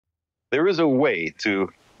There is a way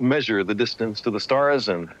to measure the distance to the stars,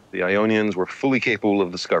 and the Ionians were fully capable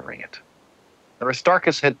of discovering it.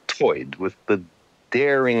 Aristarchus had toyed with the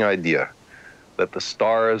daring idea that the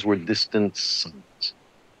stars were distant suns.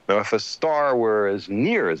 Now, if a star were as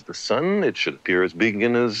near as the sun, it should appear as big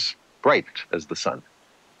and as bright as the sun.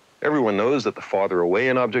 Everyone knows that the farther away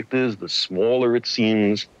an object is, the smaller it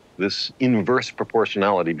seems. This inverse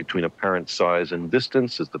proportionality between apparent size and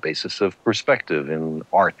distance is the basis of perspective in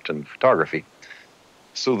art and photography.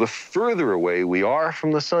 So the further away we are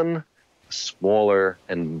from the sun, the smaller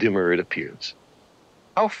and dimmer it appears.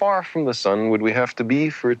 How far from the sun would we have to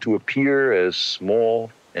be for it to appear as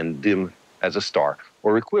small and dim as a star?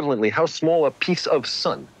 Or equivalently, how small a piece of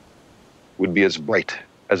sun would be as bright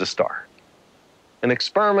as a star? An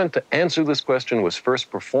experiment to answer this question was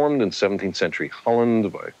first performed in 17th century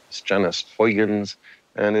Holland by Janus Huygens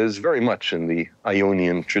and is very much in the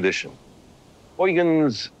Ionian tradition.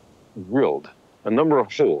 Huygens drilled a number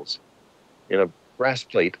of holes in a brass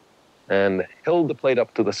plate and held the plate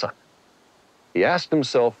up to the sun. He asked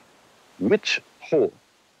himself which hole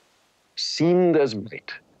seemed as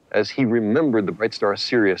bright as he remembered the bright star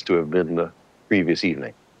Sirius to have been the previous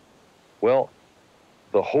evening. Well,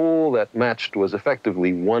 the hole that matched was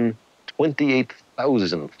effectively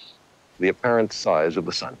 1/28,000th the apparent size of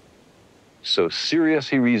the sun. So Sirius,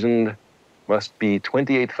 he reasoned, must be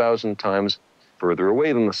 28,000 times further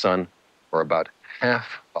away than the sun, or about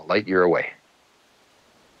half a light year away.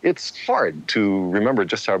 It's hard to remember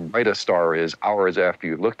just how bright a star is hours after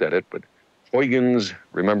you've looked at it, but Huygens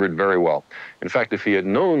remembered very well. In fact, if he had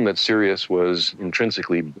known that Sirius was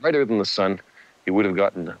intrinsically brighter than the sun, he would have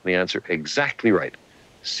gotten the answer exactly right.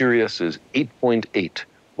 Sirius is 8.8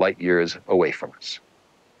 light years away from us.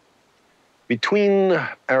 Between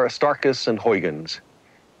Aristarchus and Huygens,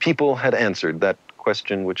 people had answered that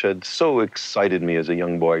question which had so excited me as a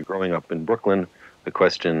young boy growing up in Brooklyn, the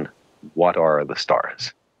question, what are the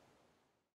stars?